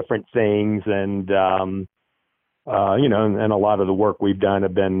do different things. And, and a lot of the work we've done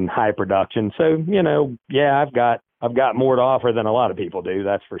have been high production. So, I've got more to offer than a lot of people do.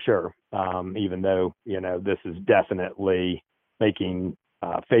 That's for sure. Even though, this is definitely making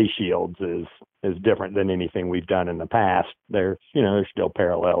face shields is different than anything we've done in the past. There's still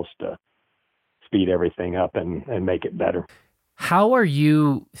parallels to speed everything up and make it better. How are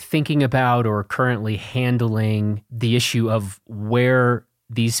you thinking about or currently handling the issue of where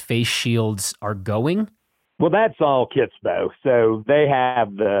these face shields are going? Well, that's all Kitsbo. So they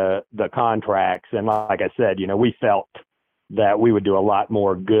have the contracts. And like I said, we felt that we would do a lot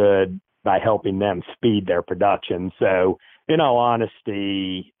more good by helping them speed their production. So in all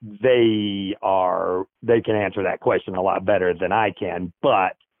honesty, they can answer that question a lot better than I can.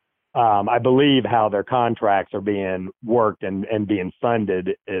 But I believe how their contracts are being worked and being funded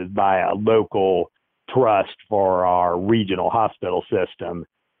is by a local trust for our regional hospital system.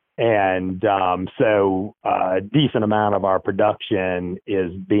 And so a decent amount of our production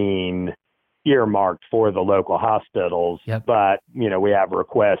is being earmarked for the local hospitals. Yep. But, we have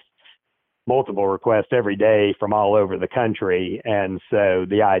multiple requests every day from all over the country. And so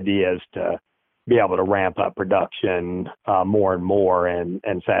the idea is to be able to ramp up production more and more and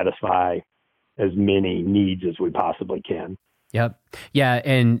satisfy as many needs as we possibly can. Yep. Yeah.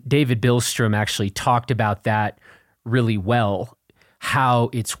 And David Billstrom actually talked about that really well, how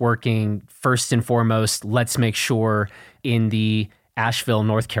it's working. First and foremost, let's make sure in the Asheville,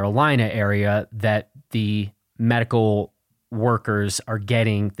 North Carolina area that the medical workers are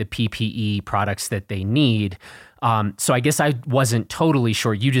getting the PPE products that they need. So I guess I wasn't totally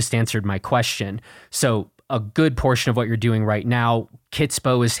sure. You just answered my question. So a good portion of what you're doing right now,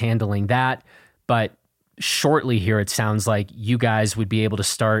 Kitspo is handling that, but shortly here, it sounds like you guys would be able to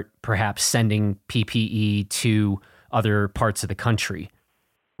start perhaps sending PPE to other parts of the country.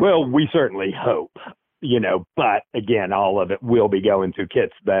 Well, we certainly hope, but again, all of it will be going through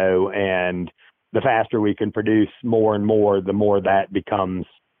Kitspo, and the faster we can produce more and more, the more that becomes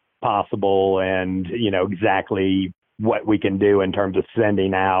possible, and, exactly what we can do in terms of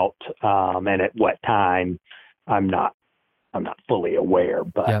sending out, and at what time, I'm not fully aware,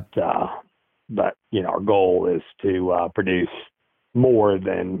 but, yep. But our goal is to produce more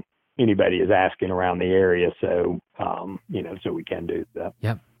than anybody is asking around the area. So, so we can do that.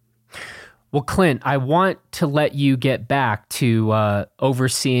 Yep. Well, Clint, I want to let you get back to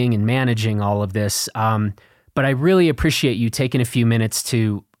overseeing and managing all of this. But I really appreciate you taking a few minutes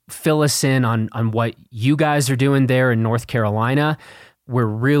to fill us in on what you guys are doing there in North Carolina. We're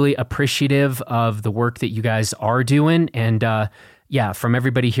really appreciative of the work that you guys are doing. And from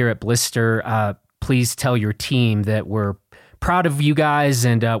everybody here at Blister, please tell your team that we're proud of you guys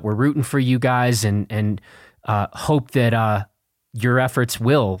and we're rooting for you guys and hope that your efforts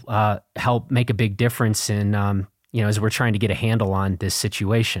will help make a big difference in, as we're trying to get a handle on this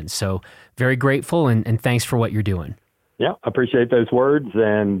situation. So very grateful and thanks for what you're doing. Yeah, I appreciate those words,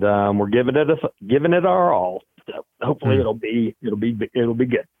 and we're giving it our all. So hopefully it'll be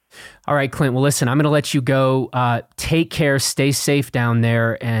good. All right, Clint. Well, listen, I'm going to let you go. Take care. Stay safe down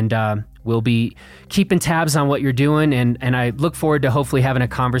there, and we'll be keeping tabs on what you're doing. And I look forward to hopefully having a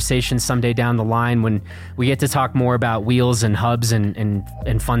conversation someday down the line when we get to talk more about wheels and hubs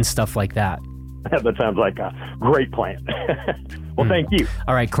and fun stuff like that. That sounds like a great plan. Well, thank you.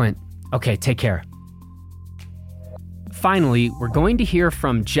 All right, Clint. Okay, take care. Finally, we're going to hear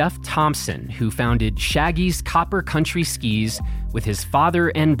from Jeff Thompson, who founded Shaggy's Copper Country Skis with his father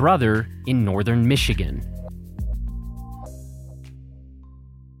and brother in northern Michigan.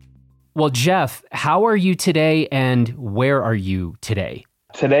 Well, Jeff, how are you today and where are you today?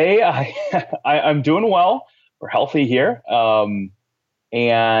 Today, I'm doing well. We're healthy here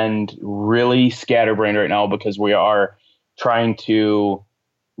and really scatterbrained right now because we are trying to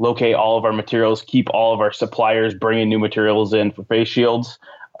locate all of our materials, keep all of our suppliers bringing new materials in for face shields,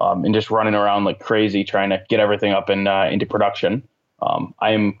 and just running around like crazy trying to get everything up and into production.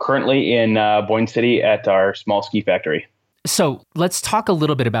 I am currently in Boyne City at our small ski factory. So let's talk a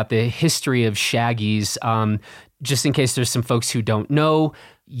little bit about the history of Shaggy's. Just in case there's some folks who don't know,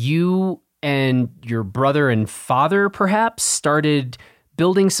 you and your brother and father perhaps started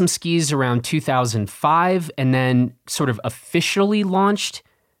building some skis around 2005 and then sort of officially launched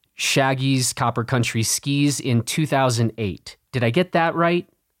Shaggy's Copper Country Skis in 2008. Did I get that right?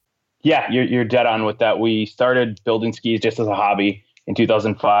 Yeah, you're dead on with that. We started building skis just as a hobby in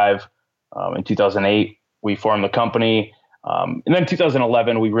 2005. In 2008, we formed the company. And then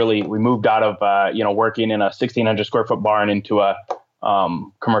 2011, we moved out of, working in a 1,600 square foot barn into a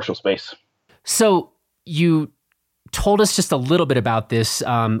commercial space. So you told us just a little bit about this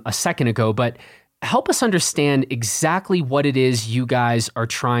a second ago, but help us understand exactly what it is you guys are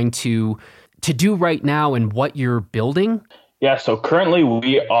trying to do right now and what you're building. Yeah, so currently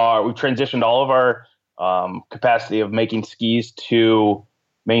we've transitioned all of our capacity of making skis to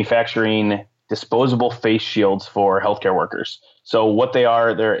manufacturing disposable face shields for healthcare workers. So what they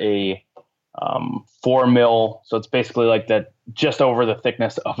are, they're a 4 mil. So it's basically like that, just over the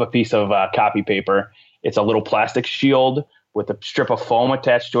thickness of a piece of copy paper. It's a little plastic shield with a strip of foam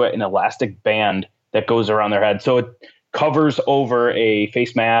attached to it, an elastic band that goes around their head. So it covers over a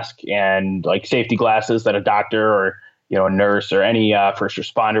face mask and like safety glasses that a doctor or, a nurse or any first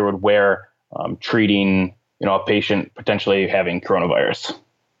responder would wear treating, a patient potentially having coronavirus.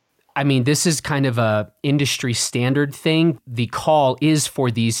 I mean, this is kind of a industry standard thing. The call is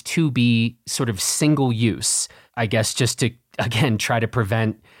for these to be sort of single use, I guess, just to, again, try to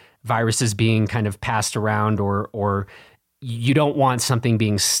prevent viruses being kind of passed around or you don't want something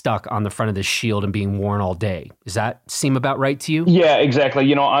being stuck on the front of the shield and being worn all day. Does that seem about right to you? Yeah,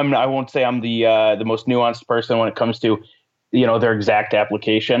 exactly. I won't say I'm the most nuanced person when it comes to, their exact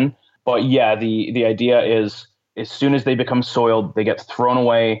application. But yeah, the idea is as soon as they become soiled, they get thrown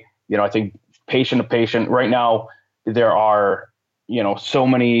away. I think patient to patient right now, there are, so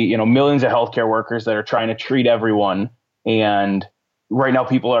many, millions of healthcare workers that are trying to treat everyone And right now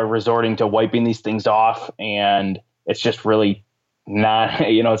people are resorting to wiping these things off, and it's just really not,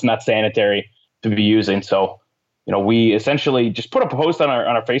 it's not sanitary to be using. So, we essentially just put up a post on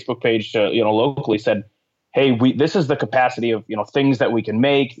our Facebook page to, locally said, hey, this is the capacity of, things that we can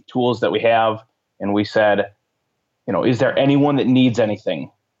make, tools that we have. And we said, is there anyone that needs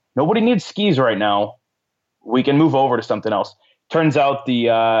anything? Nobody needs skis right now. We can move over to something else. Turns out the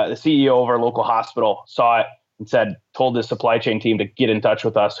CEO of our local hospital saw it and told the supply chain team to get in touch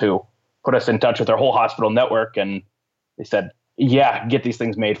with us, who put us in touch with their whole hospital network. And they said, yeah, get these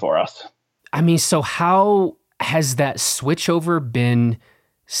things made for us. I mean, so how has that switchover been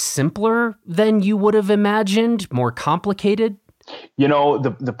simpler than you would have imagined? More complicated?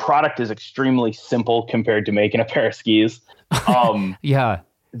 The product is extremely simple compared to making a pair of skis. Yeah.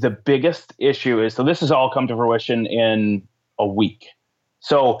 The biggest issue is, so this has all come to fruition in a week.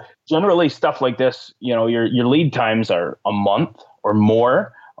 So generally stuff like this, your lead times are a month or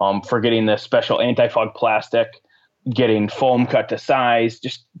more for getting the special anti-fog plastic, getting foam cut to size,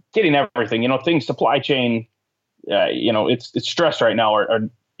 just getting everything, things, supply chain, it's stressed right now or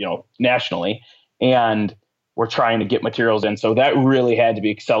nationally, and we're trying to get materials in. So that really had to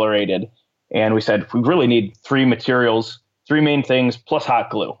be accelerated. And we said, we really need 3 materials, 3 main things plus hot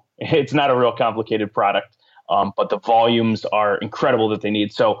glue. It's not a real complicated product, but the volumes are incredible that they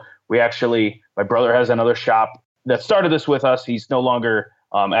need. So my brother has another shop that started this with us. He's no longer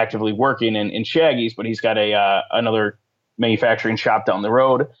actively working in Shaggy's, but he's got another manufacturing shop down the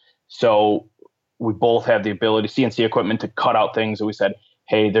road. So we both have the ability, CNC equipment, to cut out things. And we said,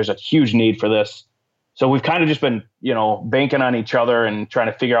 hey, there's a huge need for this. So we've kind of just been, banking on each other and trying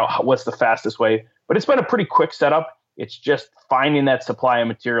to figure out what's the fastest way. But it's been a pretty quick setup. It's just finding that supply of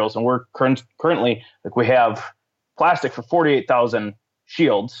materials. And we're currently, we have plastic for 48,000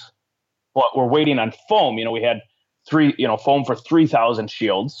 shields, but we're waiting on foam. We had foam for 3,000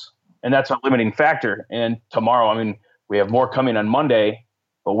 shields, and that's a limiting factor. And tomorrow, we have more coming on Monday,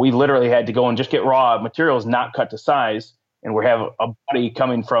 but we literally had to go and just get raw materials, not cut to size. And we have a buddy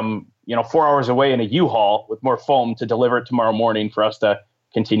coming from, 4 hours away in a U-Haul with more foam to deliver it tomorrow morning for us to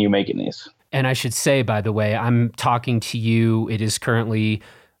continue making these. And I should say, by the way, I'm talking to you. It is currently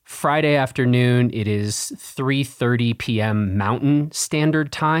Friday afternoon. It is 3:30 p.m. Mountain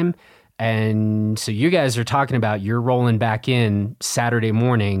Standard Time. And so you guys are talking about you're rolling back in Saturday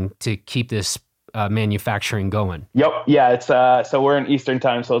morning to keep this manufacturing going. Yep. Yeah. It's so we're in Eastern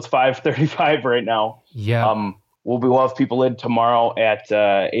time, so it's 5:35 right now. Yeah. We'll have people in tomorrow at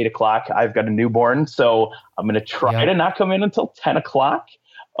 8 o'clock. I've got a newborn, so I'm going to try to not come in until 10 o'clock.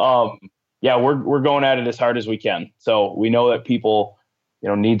 Yeah, we're going at it as hard as we can. So we know that people,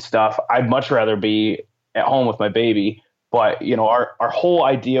 need stuff. I'd much rather be at home with my baby, but our whole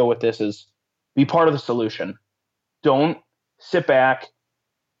idea with this is be part of the solution. Don't sit back.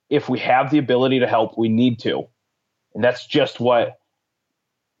 If we have the ability to help, we need to. And that's just what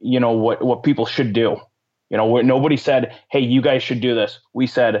people should do. Nobody said, hey, you guys should do this. We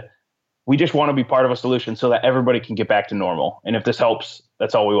said, we just want to be part of a solution so that everybody can get back to normal. And if this helps,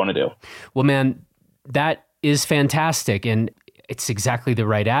 that's all we want to do. Well, man, that is fantastic. And it's exactly the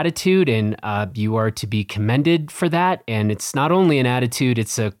right attitude. And you are to be commended for that. And it's not only an attitude,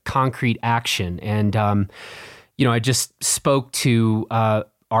 it's a concrete action. And, I just spoke to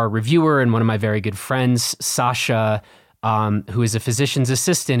our reviewer and one of my very good friends, Sasha, who is a physician's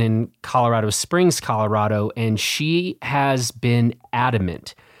assistant in Colorado Springs, Colorado, and she has been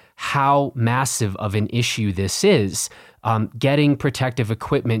adamant how massive of an issue this is, getting protective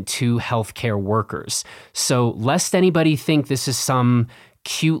equipment to healthcare workers. So lest anybody think this is some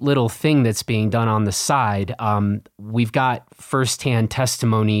cute little thing that's being done on the side, we've got firsthand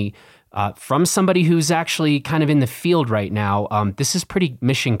testimony from somebody who's actually kind of in the field right now. This is pretty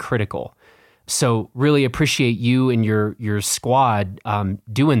mission critical. So really appreciate you and your squad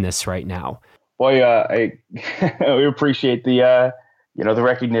doing this right now. Well, we appreciate the the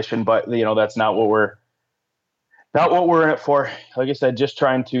recognition, but that's not what we're in it for. Like I said, just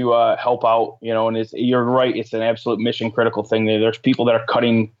trying to help out. And you're right, it's an absolute mission critical thing. There's people that are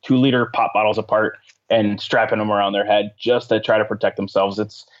cutting 2-liter pop bottles apart and strapping them around their head just to try to protect themselves.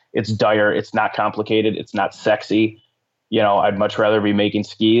 It's dire. It's not complicated. It's not sexy. I'd much rather be making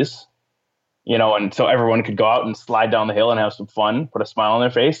skis. And so everyone could go out and slide down the hill and have some fun, put a smile on their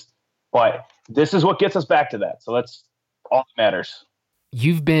face. But this is what gets us back to that. So that's all that matters.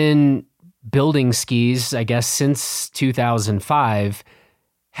 You've been building skis, I guess, since 2005.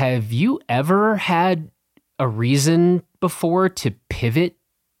 Have you ever had a reason before to pivot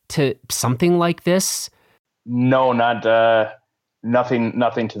to something like this? No, not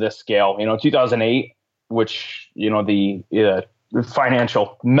nothing to this scale. 2008, which, the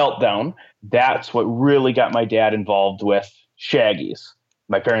financial meltdown, that's what really got my dad involved with Shaggy's.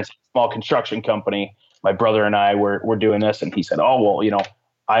 My parents had a small construction company. My brother and I were doing this, and he said, oh, well,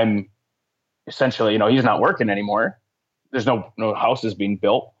 I'm essentially, he's not working anymore. There's no houses being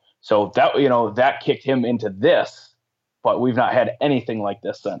built. So that kicked him into this, but we've not had anything like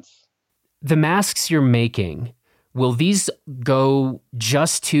this since. The masks you're making, will these go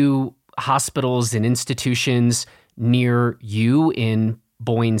just to hospitals and institutions near you in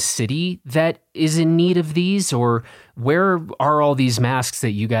Boyne City that is in need of these? Or where are all these masks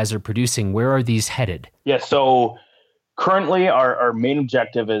that you guys are producing? Where are these headed? Yeah, so currently our main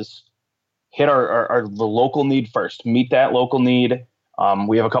objective is hit the local need first, meet that local need.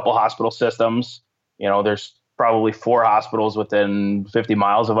 We have a couple hospital systems. There's probably 4 hospitals within 50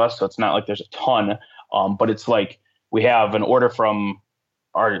 miles of us, so it's not like there's a ton. But it's like we have an order from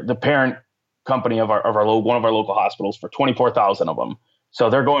the parent company of one of our local hospitals for 24,000 of them. So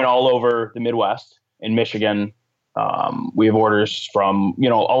they're going all over the Midwest. In Michigan, we have orders from a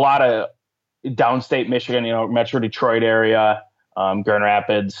lot of downstate Michigan, Metro Detroit area, Grand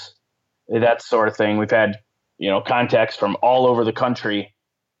Rapids, that sort of thing. We've had contacts from all over the country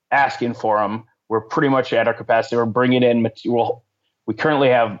asking for them. We're pretty much at our capacity. We're bringing in material. We currently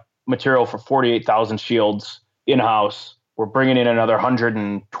have material for 48,000 shields in-house. We're bringing in another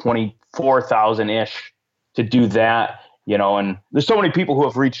 124,000-ish to do that, and there's so many people who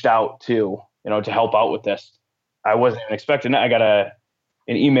have reached out to help out with this. I wasn't even expecting that. I got an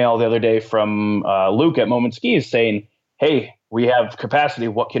email the other day from Luke at Moment Skis saying, hey, we have capacity.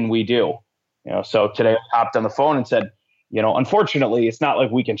 What can we do? So today I hopped on the phone and said, unfortunately, it's not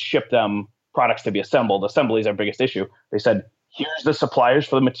like we can ship them products to be assembled. Assembly is our biggest issue. They said, here's the suppliers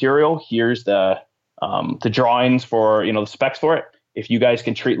for the material. Here's the drawings for, the specs for it. If you guys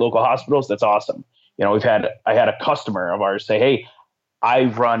can treat local hospitals, that's awesome. I had a customer of ours say, hey, I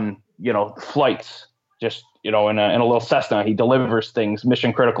run, flights just, in a little Cessna. He delivers things,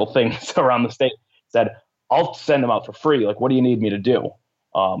 mission critical things around the state. Said, I'll send them out for free. Like, what do you need me to do?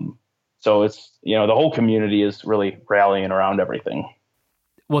 So it's, the whole community is really rallying around everything.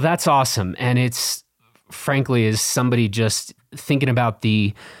 Well, that's awesome. And it's, frankly, as somebody just thinking about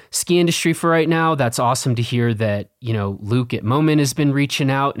the ski industry for right now, that's awesome to hear that, Luke at Moment has been reaching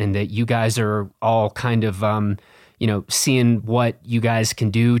out and that you guys are all kind of, seeing what you guys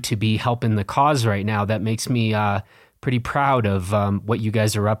can do to be helping the cause right now. That makes me pretty proud of what you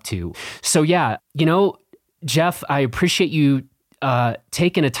guys are up to. So yeah, Jeff, I appreciate you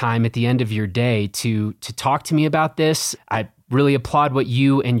taking a time at the end of your day to talk to me about this. I really applaud what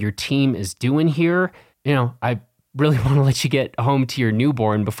you and your team is doing here. I really want to let you get home to your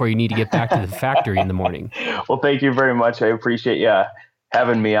newborn before you need to get back to the factory in the morning. Well, thank you very much. I appreciate you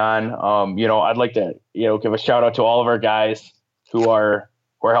having me on. I'd like to, give a shout out to all of our guys who are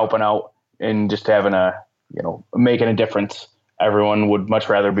helping out and just having making a difference. Everyone would much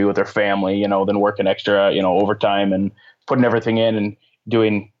rather be with their family, than working extra, overtime and putting everything in and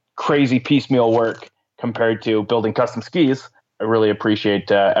doing crazy piecemeal work compared to building custom skis. I really appreciate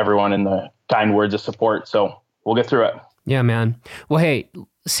everyone and the kind words of support. So we'll get through it. Yeah, man. Well, hey,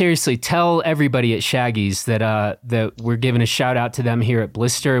 seriously, tell everybody at Shaggy's that we're giving a shout out to them here at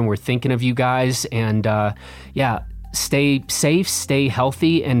Blister, and we're thinking of you guys. And stay safe, stay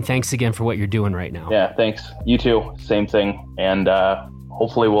healthy, and thanks again for what you're doing right now. Yeah, thanks. You too. Same thing. And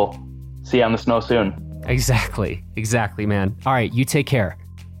hopefully we'll see you on the snow soon. Exactly, man. All right, you take care.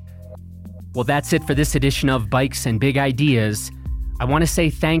 Well, that's it for this edition of Bikes and Big Ideas. I want to say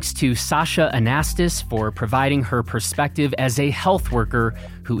thanks to Sasha Anastas for providing her perspective as a health worker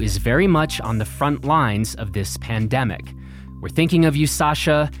who is very much on the front lines of this pandemic. We're thinking of you,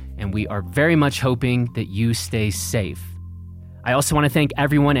 Sasha, and we are very much hoping that you stay safe. I also want to thank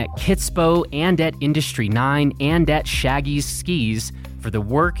everyone at Kitspo and at Industry 9 and at Shaggy's Skis for the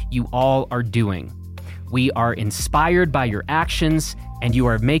work you all are doing. We are inspired by your actions, and you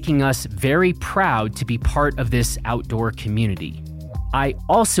are making us very proud to be part of this outdoor community. I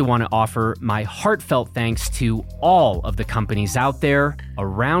also want to offer my heartfelt thanks to all of the companies out there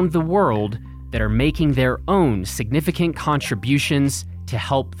around the world that are making their own significant contributions to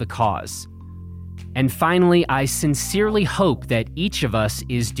help the cause. And finally, I sincerely hope that each of us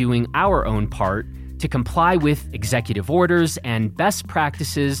is doing our own part to comply with executive orders and best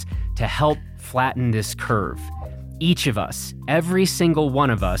practices to help flatten this curve. Each of us, every single one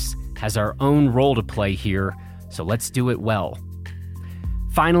of us, has our own role to play here, so let's do it well.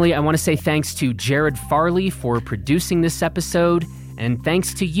 Finally, I want to say thanks to Jared Farley for producing this episode, and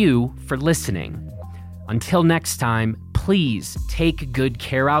thanks to you for listening. Until next time, please take good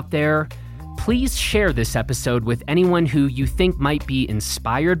care out there. please share this episode with anyone who you think might be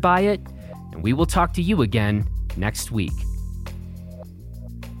inspired by it, and we will talk to you again next week.